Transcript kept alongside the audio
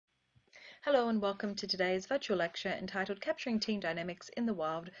Hello and welcome to today's virtual lecture entitled Capturing Team Dynamics in the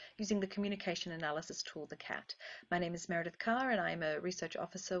Wild Using the Communication Analysis Tool, the CAT. My name is Meredith Carr and I am a Research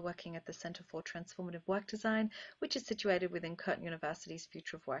Officer working at the Centre for Transformative Work Design, which is situated within Curtin University's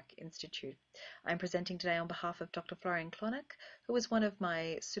Future of Work Institute. I'm presenting today on behalf of Dr. Florian Klonek, who is one of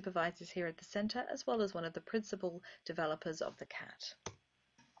my supervisors here at the Centre, as well as one of the principal developers of the CAT.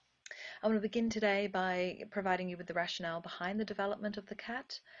 I want to begin today by providing you with the rationale behind the development of the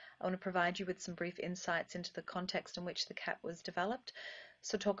CAT. I want to provide you with some brief insights into the context in which the CAT was developed,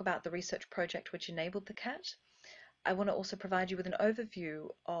 so talk about the research project which enabled the CAT. I want to also provide you with an overview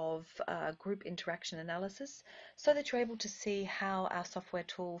of group interaction analysis so that you're able to see how our software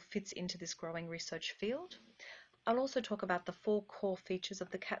tool fits into this growing research field. I'll also talk about the 4 core features of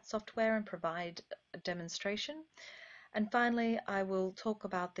the CAT software and provide a demonstration. And finally, I will talk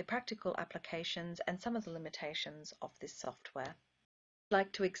about the practical applications and some of the limitations of this software. I'd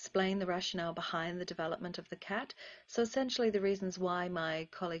like to explain the rationale behind the development of the CAT, so essentially the reasons why my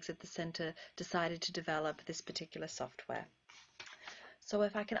colleagues at the Centre decided to develop this particular software. So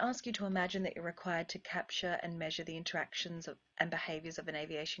if I can ask you to imagine that you're required to capture and measure the interactions and behaviours of an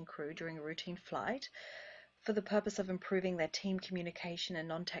aviation crew during a routine flight, for the purpose of improving their team communication and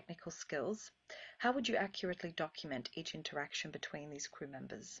non-technical skills, how would you accurately document each interaction between these crew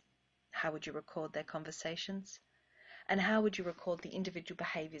members? How would you record their conversations? And how would you record the individual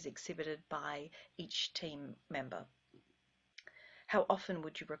behaviours exhibited by each team member? How often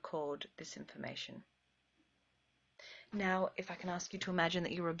would you record this information? Now, if I can ask you to imagine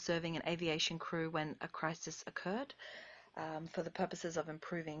that you're observing an aviation crew when a crisis occurred, for the purposes of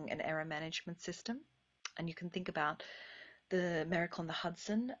improving an error management system. And you can think about the miracle on the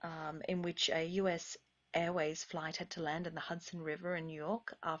Hudson, in which a US Airways flight had to land in the Hudson River in New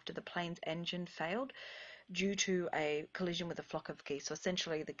York after the plane's engine failed due to a collision with a flock of geese. So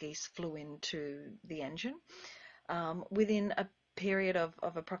essentially the geese flew into the engine. Within a period of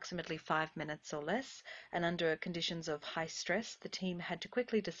approximately 5 minutes or less, and under conditions of high stress, the team had to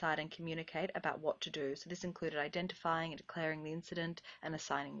quickly decide and communicate about what to do. So this included identifying and declaring the incident and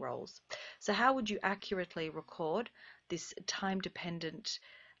assigning roles. So how would you accurately record these time-dependent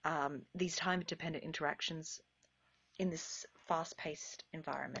interactions in this fast-paced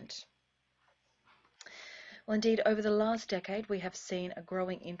environment? Well, indeed, over the last decade, we have seen a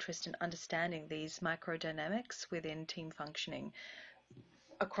growing interest in understanding these microdynamics within team functioning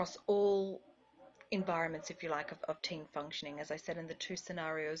across all environments, if you like, of team functioning. As I said, in the 2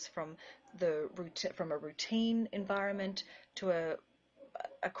 scenarios, from a routine environment to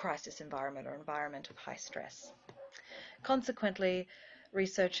a crisis environment or environment of high stress. Consequently,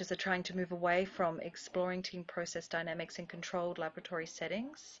 researchers are trying to move away from exploring team process dynamics in controlled laboratory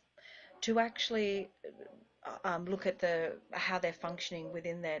settings to actually look at how they're functioning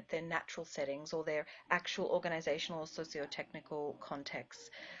within their natural settings or their actual organizational or socio-technical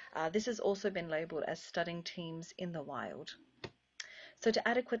contexts. This has also been labeled as studying teams in the wild. So to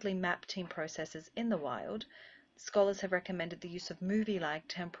adequately map team processes in the wild, scholars have recommended the use of movie-like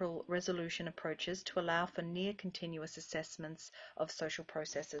temporal resolution approaches to allow for near continuous assessments of social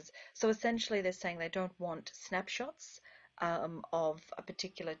processes. So essentially they're saying they don't want snapshots of a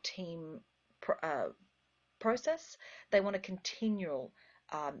particular team process. They want a continual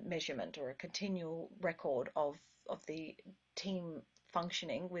measurement or a continual record of the team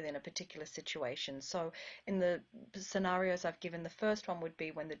functioning within a particular situation. So in the scenarios I've given, the first one would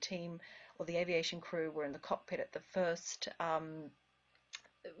be when the team or the aviation crew were in the cockpit at the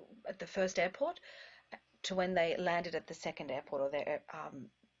first airport to when they landed at the second airport or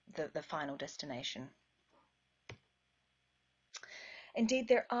the final destination. Indeed,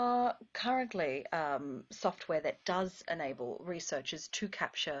 there are currently software that does enable researchers to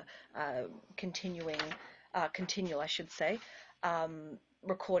capture continual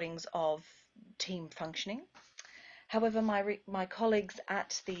recordings of team functioning. However, my colleagues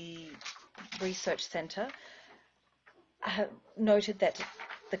at the Research Centre have noted that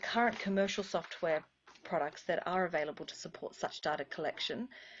the current commercial software products that are available to support such data collection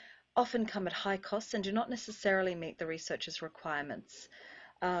often come at high costs and do not necessarily meet the researchers' requirements.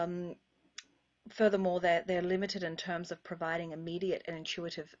 Furthermore, they're limited in terms of providing immediate and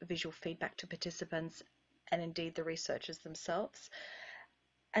intuitive visual feedback to participants and indeed the researchers themselves.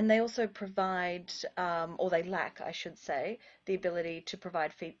 And they also provide, or they lack, I should say, the ability to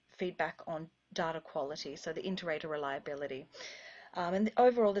provide feedback on data quality, so the inter-rater reliability. And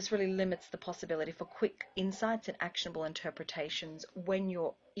overall, this really limits the possibility for quick insights and actionable interpretations when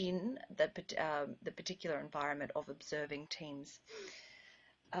you're in the particular environment of observing teams.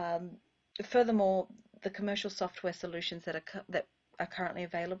 Furthermore, the commercial software solutions that are currently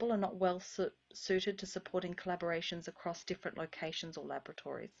available are not well suited to supporting collaborations across different locations or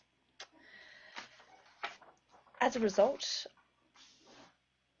laboratories. As a result,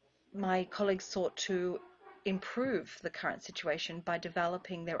 my colleagues sought to improve the current situation by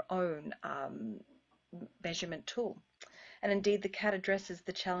developing their own measurement tool. And indeed, the CAT addresses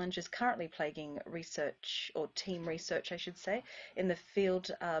the challenges currently plaguing research, or team research, I should say, in the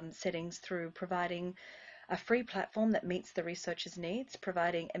field settings through providing a free platform that meets the researchers' needs,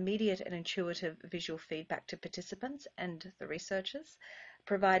 providing immediate and intuitive visual feedback to participants and the researchers,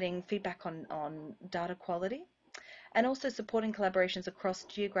 providing feedback on data quality, and also supporting collaborations across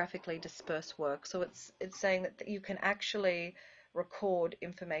geographically dispersed work. So it's saying that you can actually record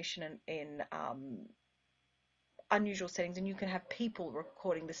information in unusual settings, and you can have people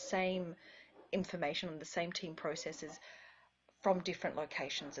recording the same information on the same team processes from different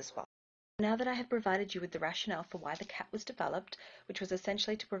locations as well. Now that I have provided you with the rationale for why the CAT was developed, which was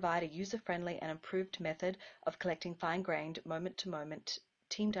essentially to provide a user-friendly and improved method of collecting fine-grained, moment-to-moment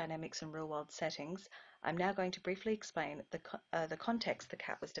team dynamics in real-world settings, I'm now going to briefly explain the context the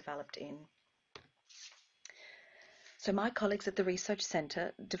CAT was developed in. So my colleagues at the Research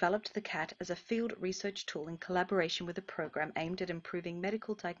Centre developed the CAT as a field research tool in collaboration with a program aimed at improving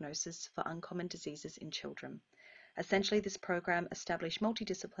medical diagnosis for uncommon diseases in children. Essentially, this program established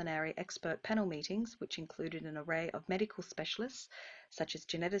multidisciplinary expert panel meetings, which included an array of medical specialists, such as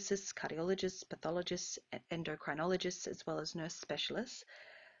geneticists, cardiologists, pathologists, endocrinologists, as well as nurse specialists,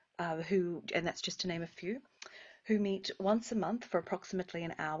 and that's just to name a few, who meet once a month for approximately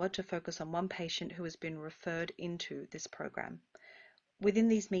an hour to focus on one patient who has been referred into this program. Within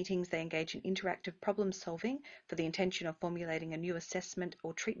these meetings, they engage in interactive problem solving for the intention of formulating a new assessment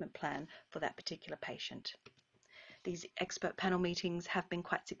or treatment plan for that particular patient. These expert panel meetings have been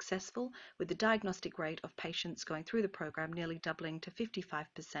quite successful, with the diagnostic rate of patients going through the program nearly doubling to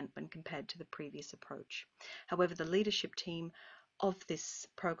 55% when compared to the previous approach. However, the leadership team of this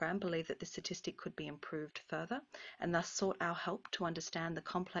program believed that the statistic could be improved further, and thus sought our help to understand the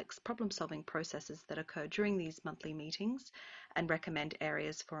complex problem-solving processes that occur during these monthly meetings and recommend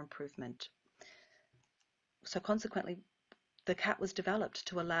areas for improvement. So consequently, the CAT was developed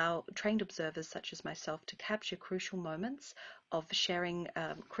to allow trained observers such as myself to capture crucial moments of sharing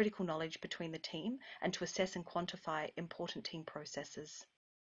critical knowledge between the team and to assess and quantify important team processes.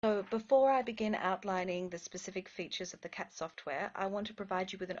 So before I begin outlining the specific features of the CAT software, I want to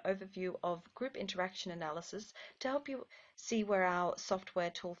provide you with an overview of group interaction analysis to help you see where our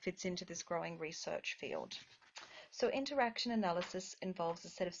software tool fits into this growing research field. So interaction analysis involves a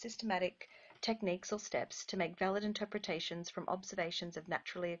set of systematic techniques or steps to make valid interpretations from observations of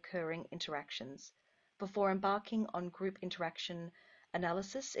naturally occurring interactions. Before embarking on group interaction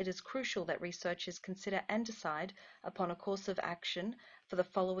analysis, it is crucial that researchers consider and decide upon a course of action for the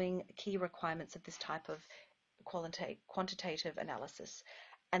following key requirements of this type of quantitative analysis.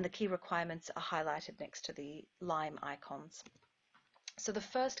 And the key requirements are highlighted next to the lime icons. So the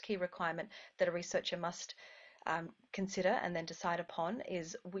first key requirement that a researcher must consider and then decide upon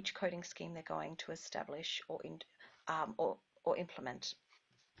is which coding scheme they're going to establish or implement.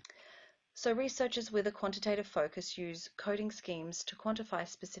 So researchers with a quantitative focus use coding schemes to quantify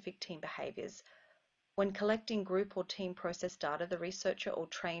specific team behaviors. When collecting group or team process data, the researcher or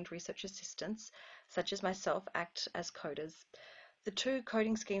trained research assistants, such as myself, act as coders. The two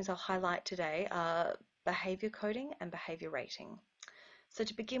coding schemes I'll highlight today are behavior coding and behavior rating. So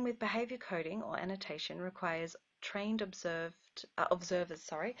to begin with, behavior coding or annotation requires trained observers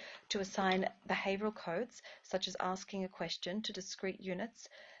to assign behavioral codes, such as asking a question, to discrete units,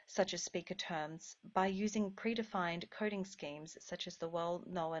 such as speaker terms, by using predefined coding schemes, such as the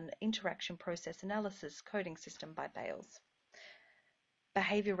well-known interaction process analysis coding system by Bales.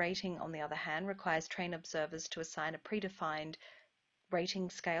 Behavior rating, on the other hand, requires trained observers to assign a predefined rating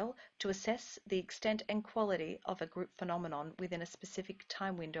scale to assess the extent and quality of a group phenomenon within a specific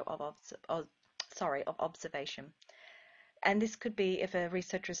time window of observation. And this could be if a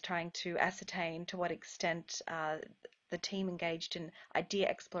researcher is trying to ascertain to what extent the team engaged in idea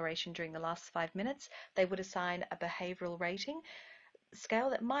exploration during the last 5 minutes, they would assign a behavioral rating scale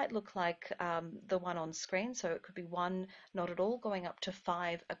that might look like the one on screen. So it could be 1, not at all, going up to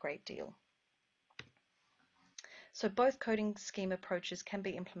 5, a great deal. So both coding scheme approaches can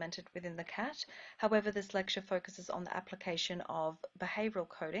be implemented within the CAT. However, this lecture focuses on the application of behavioral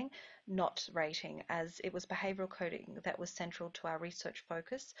coding, not rating, as it was behavioral coding that was central to our research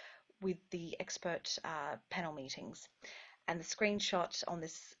focus with the expert panel meetings. And the screenshot on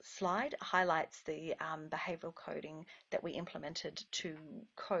this slide highlights the behavioral coding that we implemented to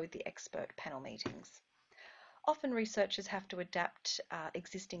code the expert panel meetings. often researchers have to adapt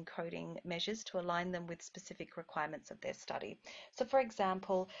existing coding measures to align them with specific requirements of their study. So for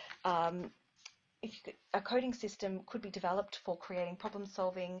example, a coding system could be developed for creating problem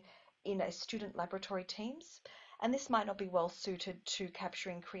solving in a student laboratory teams, and this might not be well suited to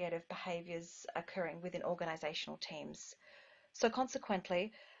capturing creative behaviours occurring within organisational teams. So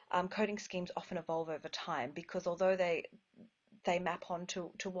consequently, coding schemes often evolve over time because although they map on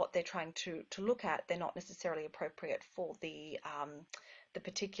to what they're trying to look at, they're not necessarily appropriate for the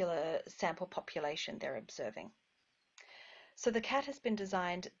particular sample population they're observing. So the CAT has been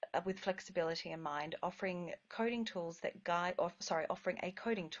designed with flexibility in mind, offering coding tools that offering a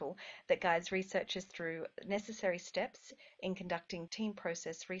coding tool that guides researchers through necessary steps in conducting team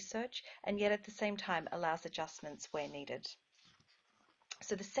process research, and yet at the same time allows adjustments where needed.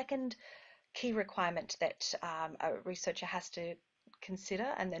 So the second key requirement that a researcher has to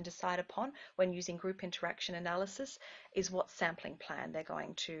consider and then decide upon when using group interaction analysis is what sampling plan they're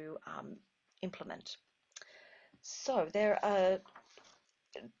going to implement. So there's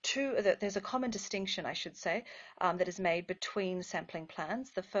a common distinction, I should say, that is made between sampling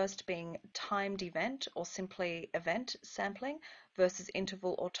plans, the first being timed event or simply event sampling versus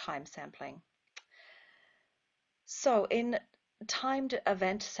interval or time sampling. So in timed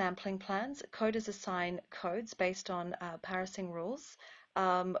event sampling plans, coders assign codes based on parsing rules,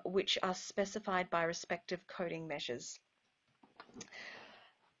 which are specified by respective coding measures.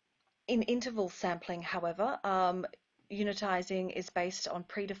 In interval sampling, however, unitizing is based on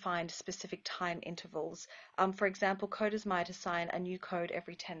predefined specific time intervals. For example, coders might assign a new code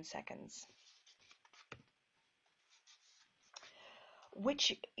every 10 seconds.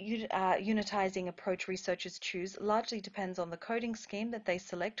 Which unitizing approach researchers choose largely depends on the coding scheme that they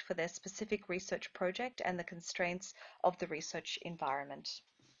select for their specific research project and the constraints of the research environment.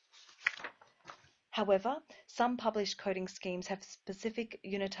 However, some published coding schemes have specific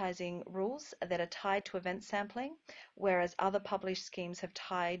unitizing rules that are tied to event sampling, whereas other published schemes have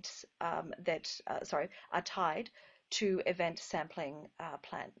are tied to event sampling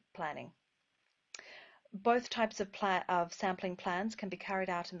planning. Both types of sampling plans can be carried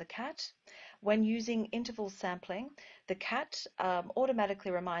out in the CAT. When using interval sampling, the CAT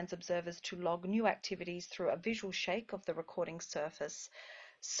automatically reminds observers to log new activities through a visual shake of the recording surface.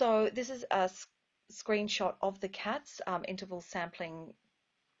 So this is a screenshot of the CAT's interval sampling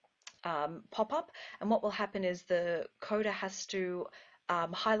pop-up, and what will happen is the coder has to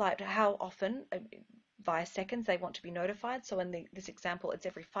highlight how often via seconds they want to be notified. So in this example, it's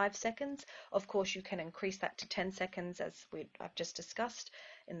every 5 seconds. Of course, you can increase that to 10 seconds, as I've just discussed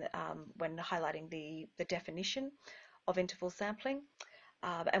when highlighting the definition of interval sampling.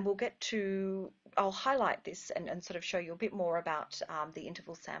 And I'll highlight this and sort of show you a bit more about the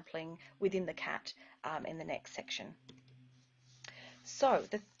interval sampling within the CAT in the next section. So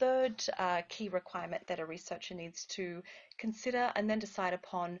the third key requirement that a researcher needs to consider and then decide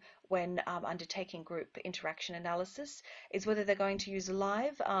upon when undertaking group interaction analysis is whether they're going to use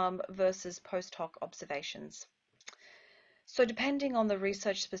live versus post hoc observations. So depending on the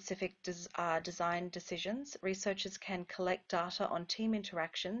research-specific design decisions, researchers can collect data on team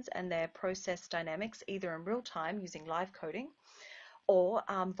interactions and their process dynamics either in real time using live coding or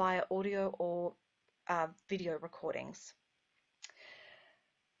via audio or video recordings.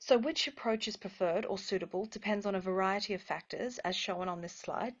 So which approach is preferred or suitable depends on a variety of factors, as shown on this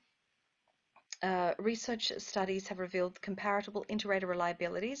slide. Research studies have revealed comparable inter-rater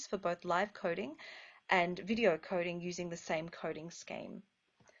reliabilities for both live coding and video coding using the same coding scheme.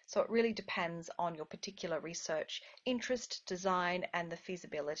 So it really depends on your particular research interest, design, and the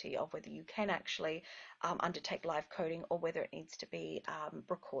feasibility of whether you can actually undertake live coding or whether it needs to be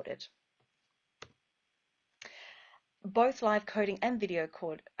recorded. Both live coding and video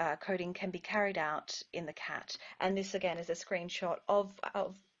coding can be carried out in the CAT, and this again is a screenshot of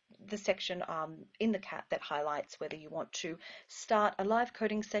the section in the CAT that highlights whether you want to start a live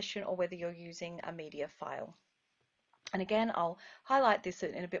coding session or whether you're using a media file. And again, I'll highlight this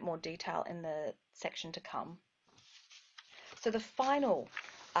in a bit more detail in the section to come. So the final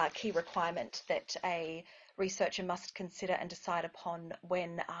key requirement that a researcher must consider and decide upon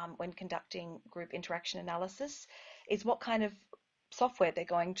when conducting group interaction analysis is what kind of software they're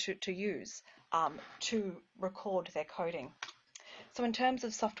going to use to record their coding. So in terms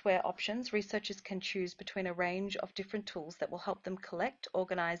of software options, researchers can choose between a range of different tools that will help them collect,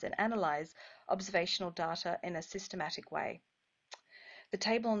 organize, and analyze observational data in a systematic way. The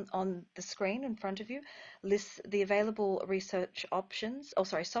table on the screen in front of you lists the available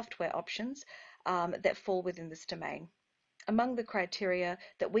software options that fall within this domain. Among the criteria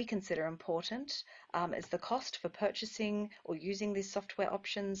that we consider important is the cost for purchasing or using these software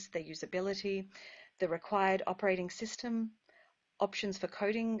options, their usability, the required operating system, options for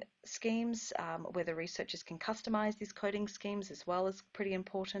coding schemes, whether researchers can customize these coding schemes as well is pretty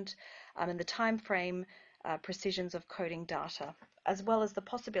important, and the time frame precisions of coding data, as well as the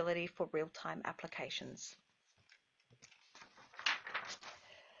possibility for real-time applications.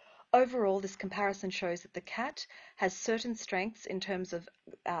 Overall, this comparison shows that the CAT has certain strengths in terms of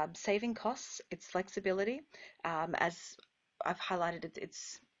saving costs, its flexibility. As I've highlighted,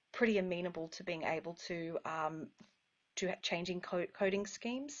 it's pretty amenable to being able to changing coding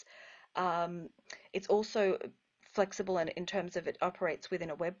schemes. It's also flexible in terms of it operates within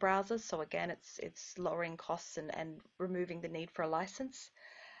a web browser. So again, it's lowering costs and removing the need for a license.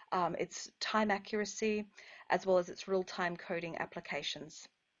 Its time accuracy, as well as its real-time coding applications.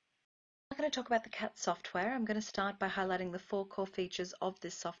 I'm going to talk about the CAT software. I'm going to start by highlighting the 4 core features of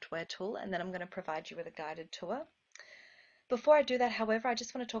this software tool, and then I'm going to provide you with a guided tour. Before I do that, however, I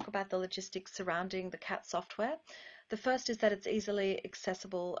just want to talk about the logistics surrounding the CAT software. The first is that it's easily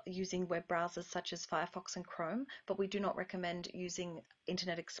accessible using web browsers such as Firefox and Chrome, but we do not recommend using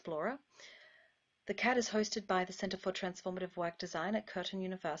Internet Explorer. The CAT is hosted by the Center for Transformative Work Design at Curtin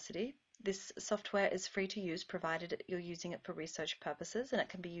University. This software is free to use provided you're using it for research purposes, and it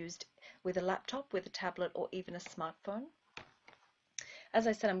can be used with a laptop, with a tablet, or even a smartphone. As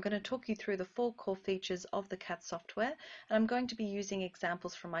I said, I'm going to talk you through the 4 core features of the CAT software, and I'm going to be using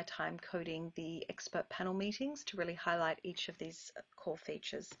examples from my time coding the expert panel meetings to really highlight each of these core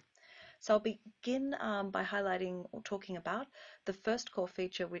features. So I'll begin by highlighting or talking about the first core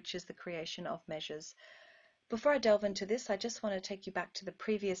feature, which is the creation of measures. Before I delve into this, I just want to take you back to the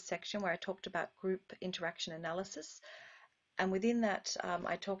previous section where I talked about group interaction analysis. And within that,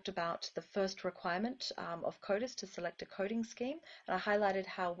 I talked about the first requirement of coders to select a coding scheme. And I highlighted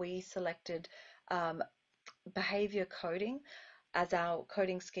how we selected behavior coding as our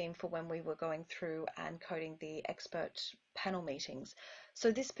coding scheme for when we were going through and coding the expert panel meetings.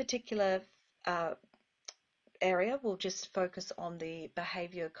 So this particular area will just focus on the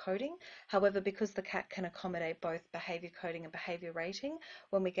behavior coding. However, because the CAT can accommodate both behavior coding and behavior rating,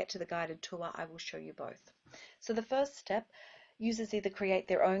 when we get to the guided tour, I will show you both. So the first step, users either create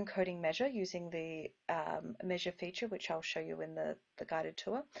their own coding measure using the measure feature, which I'll show you in the guided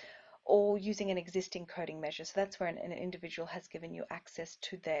tour, or using an existing coding measure. So that's where an individual has given you access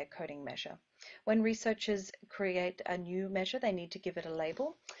to their coding measure. When researchers create a new measure, they need to give it a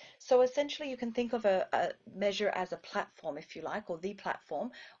label. So essentially you can think of a measure as a platform, if you like, or the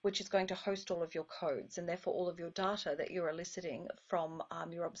platform, which is going to host all of your codes and therefore all of your data that you're eliciting from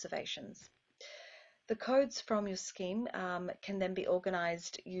your observations. The codes from your scheme can then be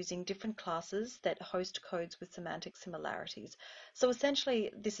organized using different classes that host codes with semantic similarities. So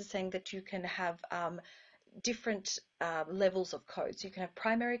essentially, this is saying that you can have different levels of codes. You can have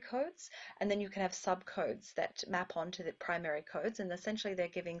primary codes, and then you can have subcodes that map onto the primary codes, and essentially they're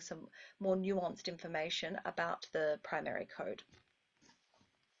giving some more nuanced information about the primary code.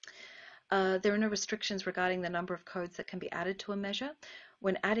 There are no restrictions regarding the number of codes that can be added to a measure.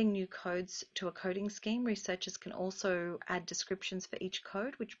 When adding new codes to a coding scheme, researchers can also add descriptions for each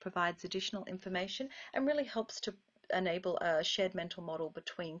code, which provides additional information and really helps to enable a shared mental model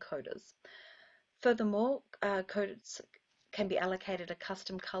between coders. Furthermore, codes can be allocated a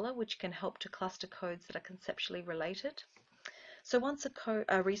custom color, which can help to cluster codes that are conceptually related. So once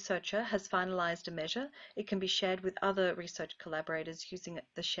a researcher has finalized a measure, it can be shared with other research collaborators using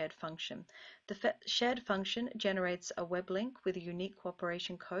the shared function. The shared function generates a web link with a unique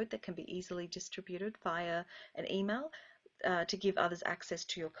cooperation code that can be easily distributed via an email to give others access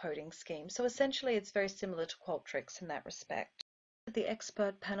to your coding scheme. So essentially it's very similar to Qualtrics in that respect. The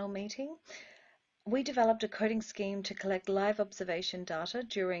expert panel meeting. We developed a coding scheme to collect live observation data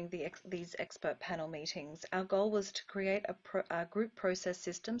during these expert panel meetings. Our goal was to create a group process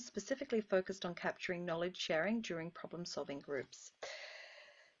system specifically focused on capturing knowledge sharing during problem-solving groups.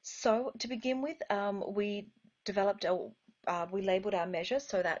 So to begin with, we labeled our measure,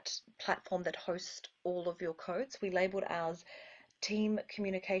 so that platform that hosts all of your codes. We labeled ours Team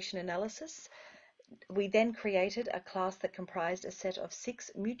Communication Analysis. We then created a class that comprised a set of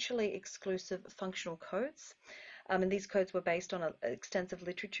 6 mutually exclusive functional codes. And these codes were based on an extensive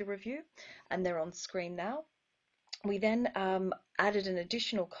literature review, and they're on screen now. We then added an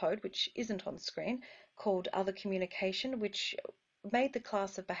additional code, which isn't on screen, called Other Communication, which made the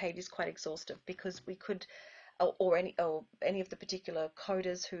class of behaviors quite exhaustive because we could, or any of the particular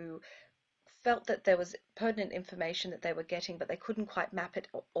coders who felt that there was pertinent information that they were getting, but they couldn't quite map it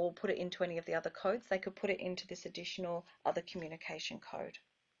or put it into any of the other codes. They could put it into this additional other communication code.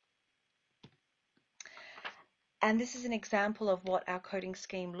 And this is an example of what our coding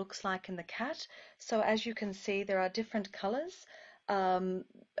scheme looks like in the CAT. So as you can see, there are different colors um,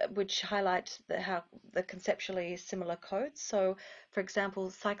 which highlight how the conceptually similar codes. So for example,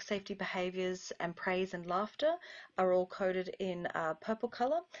 psych safety behaviors and praise and laughter are all coded in purple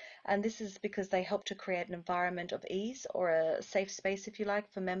color. And this is because they help to create an environment of ease, or a safe space, if you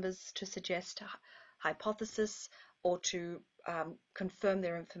like, for members to suggest hypothesis or to confirm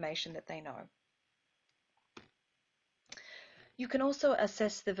their information that they know. You can also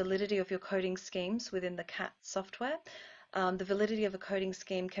assess the validity of your coding schemes within the CAT software. The validity of a coding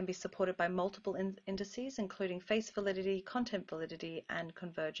scheme can be supported by multiple indices, including face validity, content validity, and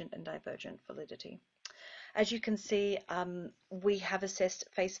convergent and divergent validity. As you can see, we have assessed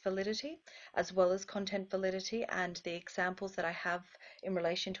face validity as well as content validity, and the examples that I have in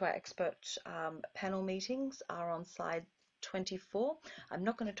relation to our expert panel meetings are on slide 24. I'm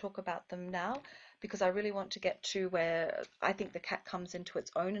not going to talk about them now because I really want to get to where I think the CAT comes into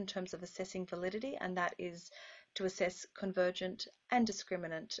its own in terms of assessing validity, and that is to assess convergent and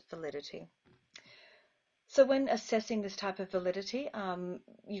discriminant validity. So when assessing this type of validity,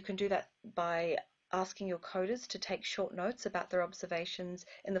 you can do that by asking your coders to take short notes about their observations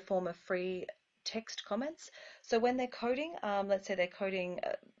in the form of free text comments. So when they're coding, let's say they're coding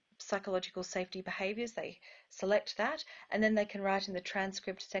psychological safety behaviors, they select that, and then they can write in the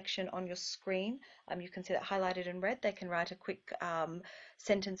transcript section on your screen. You can see that highlighted in red. They can write a quick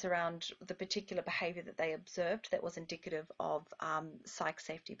sentence around the particular behavior that they observed that was indicative of psych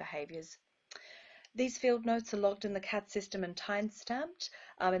safety behaviors. These field notes are logged in the CAT system and time-stamped,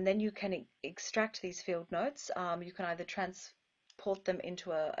 and then you can extract these field notes. You can either transport them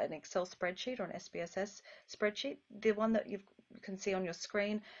into an Excel spreadsheet or an SPSS spreadsheet. The one that you can see on your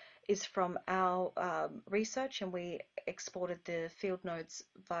screen is from our research, and we exported the field notes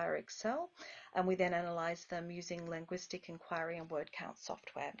via Excel, and we then analyzed them using linguistic inquiry and word count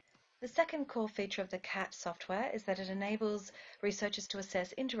software. The second core feature of the CAT software is that it enables researchers to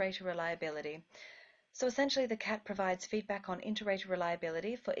assess inter-rater reliability. So essentially, the CAT provides feedback on inter-rater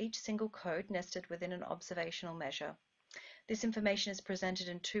reliability for each single code nested within an observational measure. This information is presented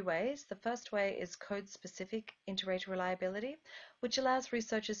in two ways. The first way is code-specific inter-rater reliability, which allows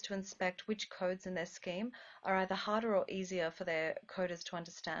researchers to inspect which codes in their scheme are either harder or easier for their coders to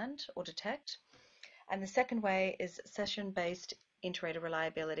understand or detect. And the second way is session-based inter-rater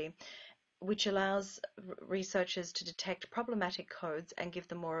reliability, which allows researchers to detect problematic codes and give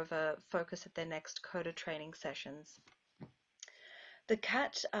them more of a focus at their next coder training sessions. The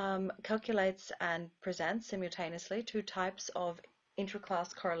CAT calculates and presents simultaneously two types of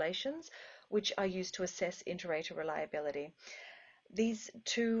intra-class correlations, which are used to assess inter-rater reliability. These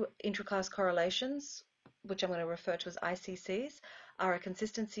two intra-class correlations, which I'm going to refer to as ICCs, are a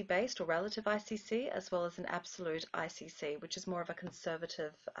consistency-based or relative ICC, as well as an absolute ICC, which is more of a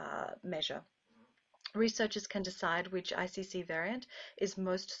conservative measure. Researchers can decide which ICC variant is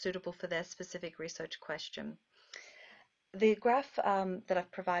most suitable for their specific research question. The graph that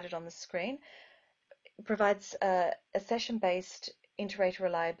I've provided on the screen provides a session-based inter-rater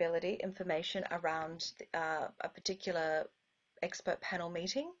reliability information around a particular expert panel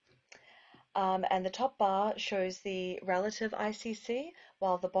meeting. And the top bar shows the relative ICC,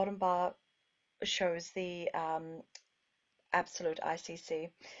 while the bottom bar shows the absolute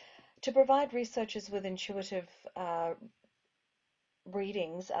ICC. To provide researchers with intuitive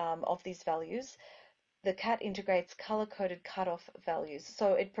readings of these values, the CAT integrates color-coded cutoff values.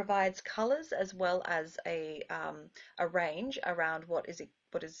 So it provides colors as well as a range around what is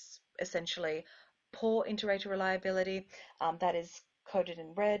essentially poor inter-rater reliability, that is coded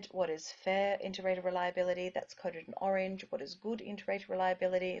in red, what is fair inter-rater reliability, that's coded in orange, what is good inter-rater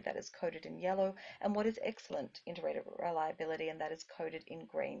reliability, that is coded in yellow, and what is excellent inter-rater reliability, and that is coded in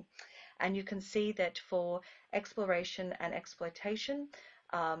green. And you can see that for exploration and exploitation,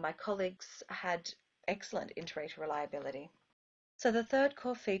 my colleagues had excellent inter-rater reliability. So the third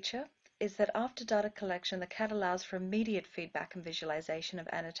core feature is that after data collection, the CAT allows for immediate feedback and visualization of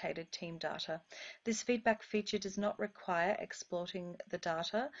annotated team data. This feedback feature does not require exporting the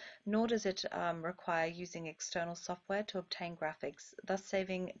data, nor does it require using external software to obtain graphics, thus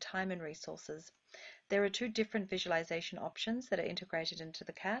saving time and resources. There are two different visualization options that are integrated into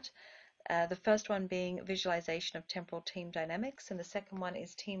the CAT. The first one being visualization of temporal team dynamics, and the second one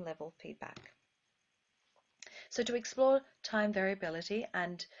is team level feedback. So to explore time variability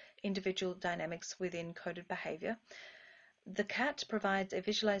and individual dynamics within coded behavior, The CAT provides a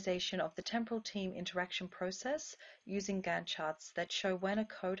visualization of the temporal team interaction process using Gantt charts that show when a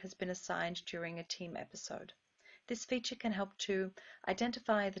code has been assigned during a team episode. This feature can help to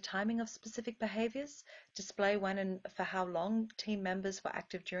identify the timing of specific behaviors, display when and for how long team members were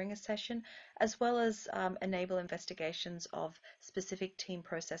active during a session, as well as enable investigations of specific team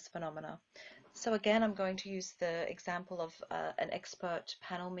process phenomena. So again, I'm going to use the example of an expert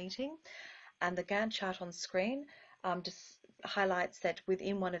panel meeting, and the Gantt chart on screen just highlights that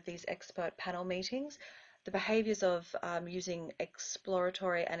within one of these expert panel meetings, the behaviors of using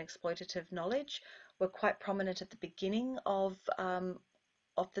exploratory and exploitative knowledge were quite prominent at the beginning of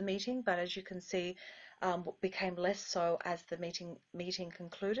the meeting, but as you can see, became less so as the meeting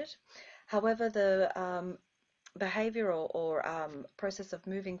concluded. However, the behavior or process of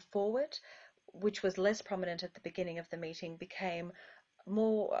moving forward, which was less prominent at the beginning of the meeting, became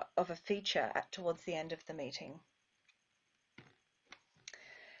more of a feature towards the end of the meeting.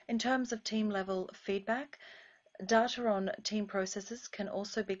 In terms of team level feedback, data on team processes can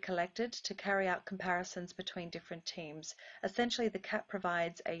also be collected to carry out comparisons between different teams. Essentially, the CAT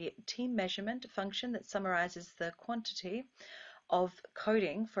provides a team measurement function that summarizes the quantity of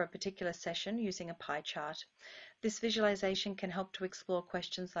coding for a particular session using a pie chart. This visualization can help to explore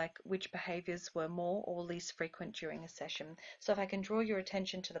questions like which behaviors were more or least frequent during a session. So if I can draw your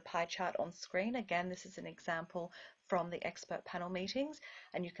attention to the pie chart on screen, again, this is an example from the expert panel meetings,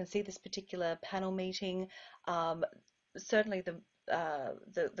 and you can see this particular panel meeting, certainly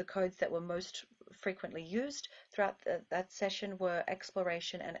the codes that were most frequently used throughout that session were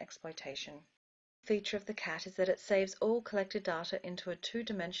exploration and exploitation. Feature of the CAT is that it saves all collected data into a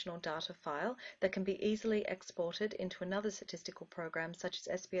two-dimensional data file that can be easily exported into another statistical program such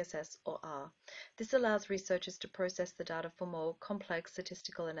as SPSS or R. This allows researchers to process the data for more complex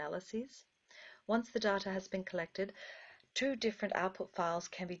statistical analyses. Once the data has been collected, two different output files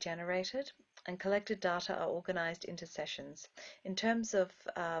can be generated, and collected data are organized into sessions. In terms of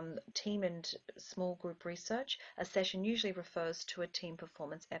team and small group research, a session usually refers to a team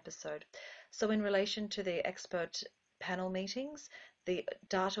performance episode. So in relation to the expert panel meetings, the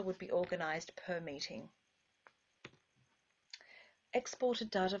data would be organized per meeting.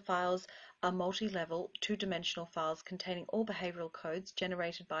 Exported data files are multi-level, two-dimensional files containing all behavioral codes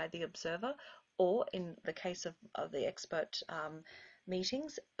generated by the observer, or in the case of the expert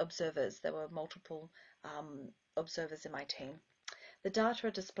meetings, observers. There were multiple observers in my team. The data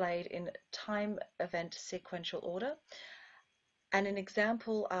are displayed in time event sequential order, and an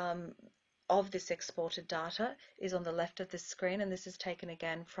example of this exported data is on the left of this screen, and this is taken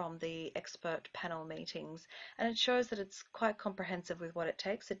again from the expert panel meetings, and it shows that it's quite comprehensive with what it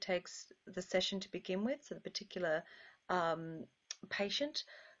takes. It takes the session to begin with, so the particular patient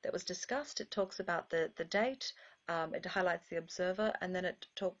that was discussed. It talks about the date, it highlights the observer, and then it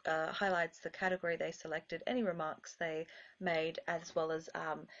highlights the category they selected, any remarks they made, as well as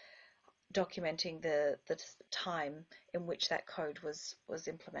documenting the time in which that code was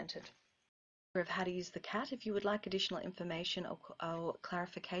implemented. Of how to use the CAT. If you would like additional information or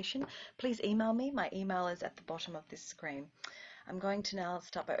clarification, please email me. My email is at the bottom of this screen. I'm going to now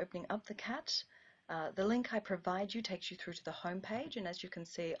start by opening up the CAT. The link I provide you takes you through to the home page, and as you can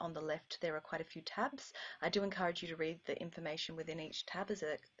see on the left there are quite a few tabs. I do encourage you to read the information within each tab, as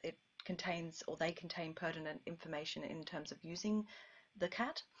it contains, or they contain, pertinent information in terms of using the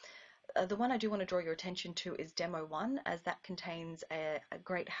CAT. The one I do want to draw your attention to is Demo 1, as that contains a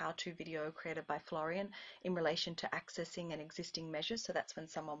great how-to video created by Florian in relation to accessing an existing measure. So that's when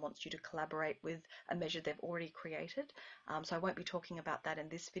someone wants you to collaborate with a measure they've already created. So I won't be talking about that in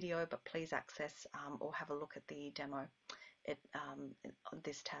this video, but please access or have a look at the demo on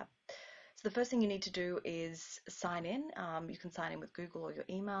this tab. So the first thing you need to do is sign in. You can sign in with Google or your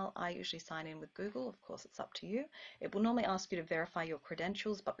email. I usually sign in with Google. Of course, it's up to you. It will normally ask you to verify your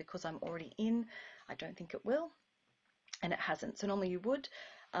credentials, but because I'm already in, I don't think it will, and it hasn't. So normally you would,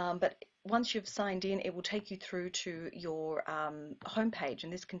 but once you've signed in, it will take you through to your home page,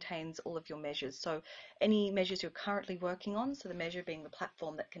 and this contains all of your measures. So any measures you're currently working on, so the measure being the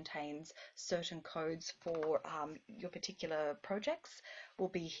platform that contains certain codes for your particular projects, will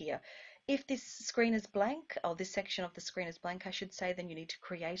be here. If this screen is blank, or this section of the screen is blank, I should say, then you need to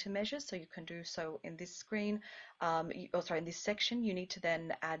create a measure. So you can do so in this screen, in this section. You need to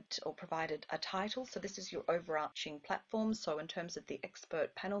then add or provide a title. So this is your overarching platform. So in terms of the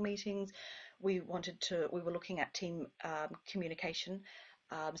expert panel meetings, we were looking at team communication.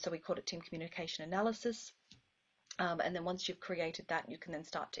 So we called it team communication analysis. And then once you've created that, you can then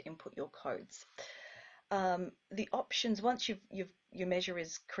start to input your codes. The options, once your measure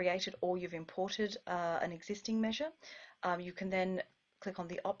is created or you've imported an existing measure, You can then click on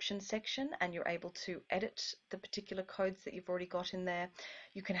the options section and you're able to edit the particular codes that you've already got in there.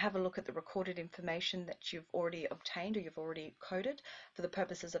 You can have a look at the recorded information that you've already obtained or you've already coded for the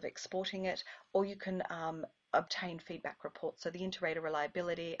purposes of exporting it, or you can obtain feedback reports, so the inter-rater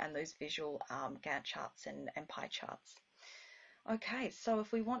reliability and those visual Gantt charts and pie charts. Okay, so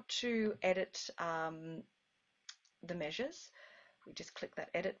if we want to edit the measures, we just click that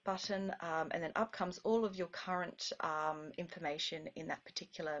edit button, and then up comes all of your current information in that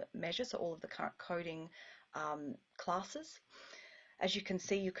particular measure, so all of the current coding classes. As you can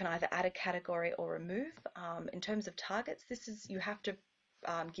see, you can either add a category or remove. In terms of targets, you have to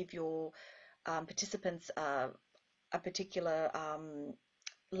give your participants a particular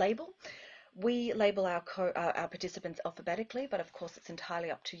label. We label our participants alphabetically, but of course it's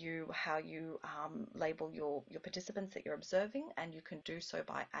entirely up to you how you label your participants that you're observing, and you can do so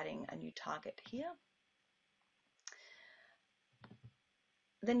by adding a new target here.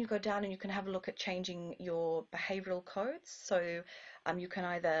 Then you go down and you can have a look at changing your behavioral codes. So you can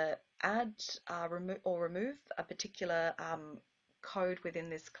either add or remove a particular code within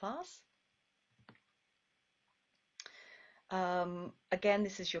this class. Again,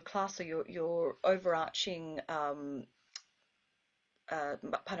 this is your class, or your overarching, my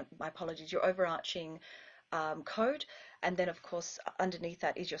apologies, your overarching code, and then of course underneath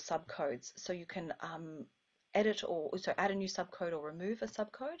that is your subcodes. So you can edit add a new subcode or remove a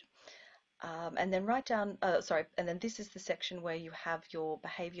subcode. And then and then this is the section where you have your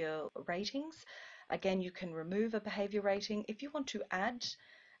behavior ratings. Again, you can remove a behavior rating. If you want to add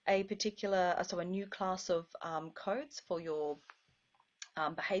a particular, a new class of codes for your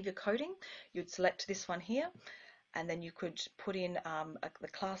behavior coding, you'd select this one here, and then you could put in the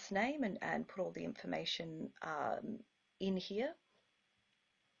class name and put all the information in here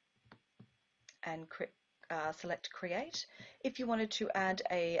and select create. If you wanted to add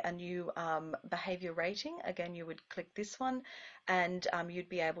a new behavior rating, again you would click this one, and you'd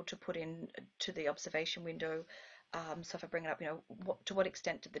be able to put in to the observation window. So if I bring it up, to what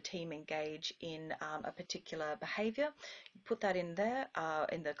extent did the team engage in a particular behavior? You put that in there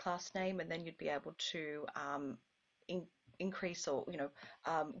in the class name, and then you'd be able to increase or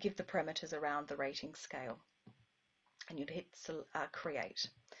give the parameters around the rating scale, and you'd hit create.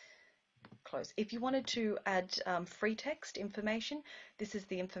 Close. If you wanted to add free text information, this is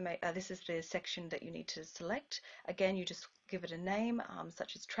the section that you need to select. Again, you just give it a name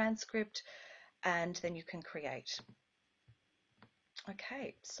such as transcript, and then you can create.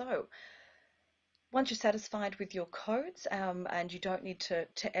 Okay, so once you're satisfied with your codes and you don't need to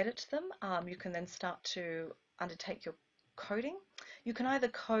edit them, you can then start to undertake your coding. You can either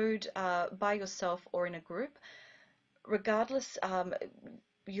code by yourself or in a group. Regardless,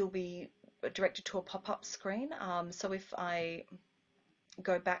 you'll be directed to a pop-up screen. So if I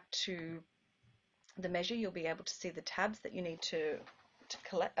go back to the measure, you'll be able to see the tabs that you need to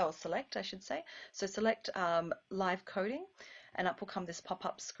select, I should say. So select live coding, and up will come this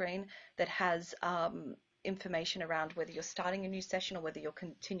pop-up screen that has information around whether you're starting a new session or whether you're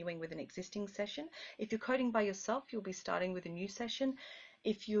continuing with an existing session. If you're coding by yourself, you'll be starting with a new session.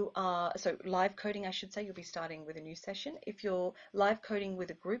 If you are, live coding, I should say, you'll be starting with a new session. If you're live coding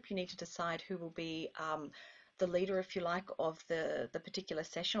with a group, you need to decide who will be the leader, if you like, of the particular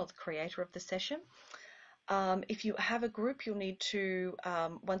session, or the creator of the session. If you have a group, you'll need to,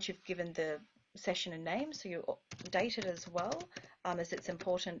 once you've given the session a name, so you date it as well, as it's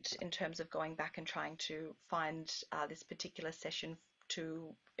important in terms of going back and trying to find this particular session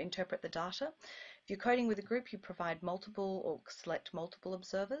to interpret the data. If you're coding with a group, you provide multiple or select multiple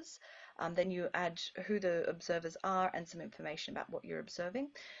observers. Then you add who the observers are and some information about what you're observing.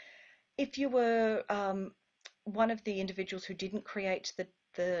 If you were one of the individuals who didn't create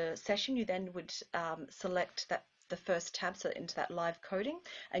the session, you then would select the first tab, so into that live coding,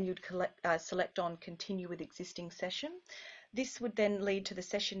 and you'd select on continue with existing session. This would then lead to the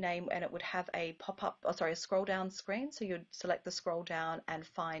session name, and it would have a a scroll down screen. So you'd select the scroll down and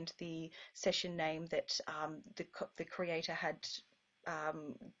find the session name that the creator had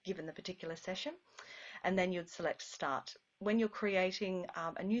given the particular session, and then you'd select start. When you're creating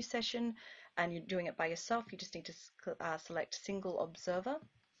a new session and you're doing it by yourself, you just need to select single observer.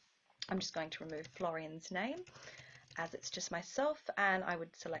 I'm just going to remove Florian's name as it's just myself, and I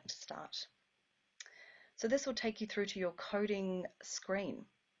would select start. So this will take you through to your coding screen.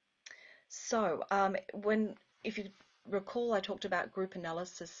 So if you recall, I talked about group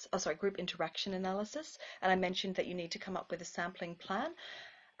interaction analysis, and I mentioned that you need to come up with a sampling plan.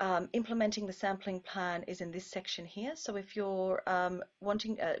 Implementing the sampling plan is in this section here. So if you're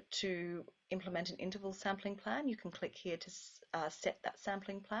wanting to implement an interval sampling plan, you can click here to set that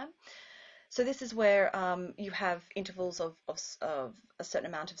sampling plan. So this is where you have intervals of a certain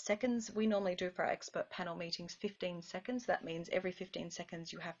amount of seconds. We normally do for our expert panel meetings 15 seconds. That means every 15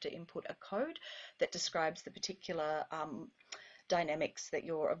 seconds you have to input a code that describes the particular dynamics that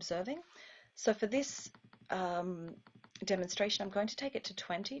you're observing. So for this demonstration, I'm going to take it to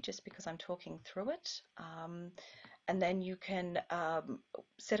 20 just because I'm talking through it. And then you can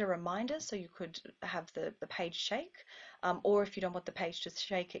set a reminder, so you could have the page shake, or if you don't want the page to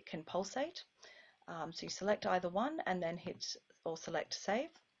shake, it can pulsate. So you select either one and then hit or select save.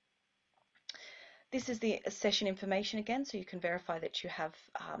 This is the session information again, so you can verify that you have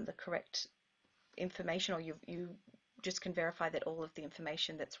the correct information, or you just can verify that all of the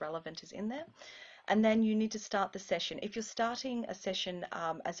information that's relevant is in there. And then you need to start the session. If you're starting a session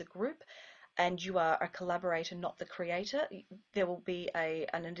as a group, and you are a collaborator, not the creator, there will be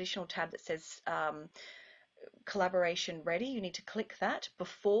an additional tab that says collaboration ready. You need to click that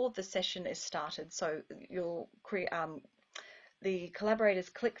before the session is started. So you'll the collaborators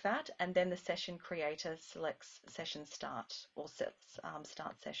click that, and then the session creator selects session start, or sets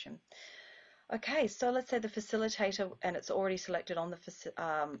start session. Okay, so let's say the facilitator, and it's already selected on the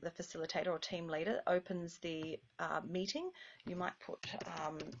facilitator or team leader, opens the meeting. You might put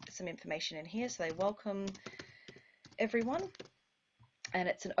some information in here. So they welcome everyone, and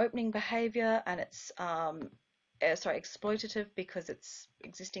it's an opening behavior, and it's exploitative because it's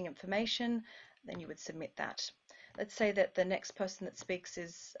existing information. Then you would submit that. Let's say that the next person that speaks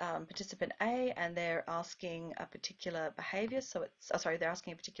is participant A, and they're asking a particular behavior. So it's they're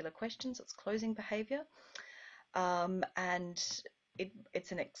asking a particular question. So it's closing behavior, and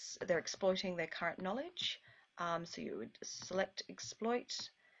they're exploiting their current knowledge. So you would select exploit,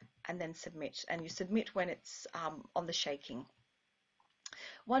 and then submit. And you submit when it's on the shaking.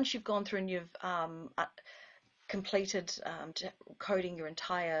 Once you've gone through and you've completed coding your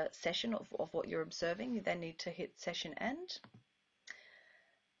entire session of what you're observing, you then need to hit session end,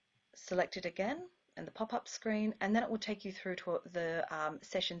 select it again in the pop-up screen, and then it will take you through to the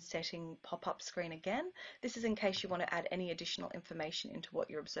session setting pop-up screen again. This is in case you want to add any additional information into what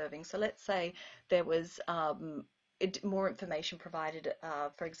you're observing. So let's say there was more information provided,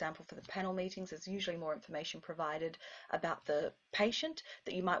 for example, for the panel meetings, there's usually more information provided about the patient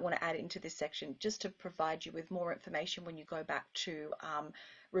that you might want to add into this section, just to provide you with more information when you go back to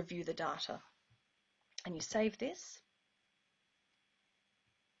review the data. And you save this.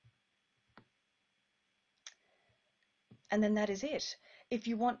 And then that is it. If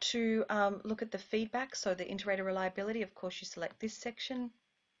you want to look at the feedback, so the iterator reliability, of course you select this section.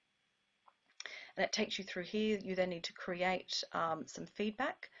 And it takes you through here. You then need to create some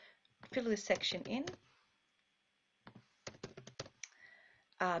feedback, fill this section in,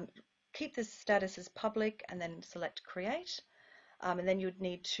 keep the status as public, and then select create. And then you would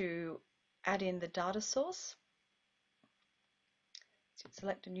need to add in the data source. So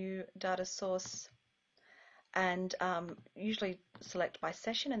select a new data source, and usually select by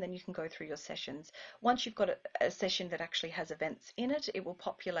session, and then you can go through your sessions. Once you've got a session that actually has events in it, it will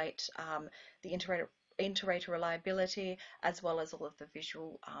populate the iterator reliability, as well as all of the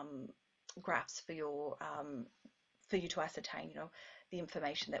visual graphs for you to ascertain, the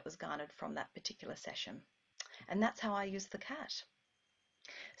information that was garnered from that particular session. And that's how I use the CAT.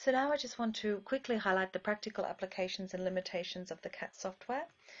 So now I just want to quickly highlight the practical applications and limitations of the CAT software.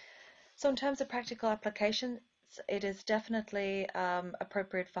 So in terms of practical applications, it is definitely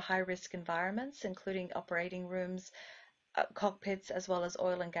appropriate for high-risk environments, including operating rooms, cockpits, as well as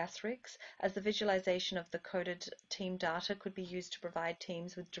oil and gas rigs, as the visualization of the coded team data could be used to provide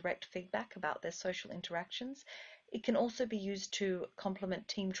teams with direct feedback about their social interactions. It can also be used to complement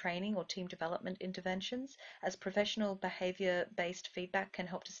team training or team development interventions, as professional behavior-based feedback can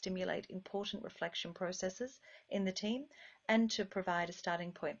help to stimulate important reflection processes in the team and to provide a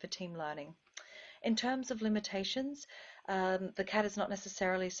starting point for team learning. In terms of limitations, the CAT is not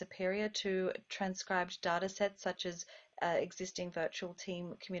necessarily superior to transcribed data sets such as existing virtual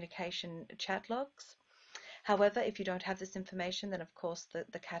team communication chat logs. However, if you don't have this information, then of course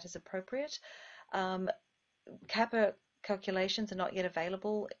the CAT is appropriate. Kappa calculations are not yet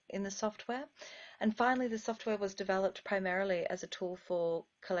available in the software. And finally, the software was developed primarily as a tool for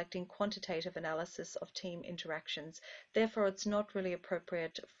collecting quantitative analysis of team interactions. Therefore, it's not really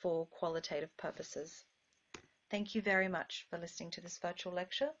appropriate for qualitative purposes. Thank you very much for listening to this virtual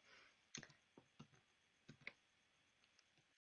lecture.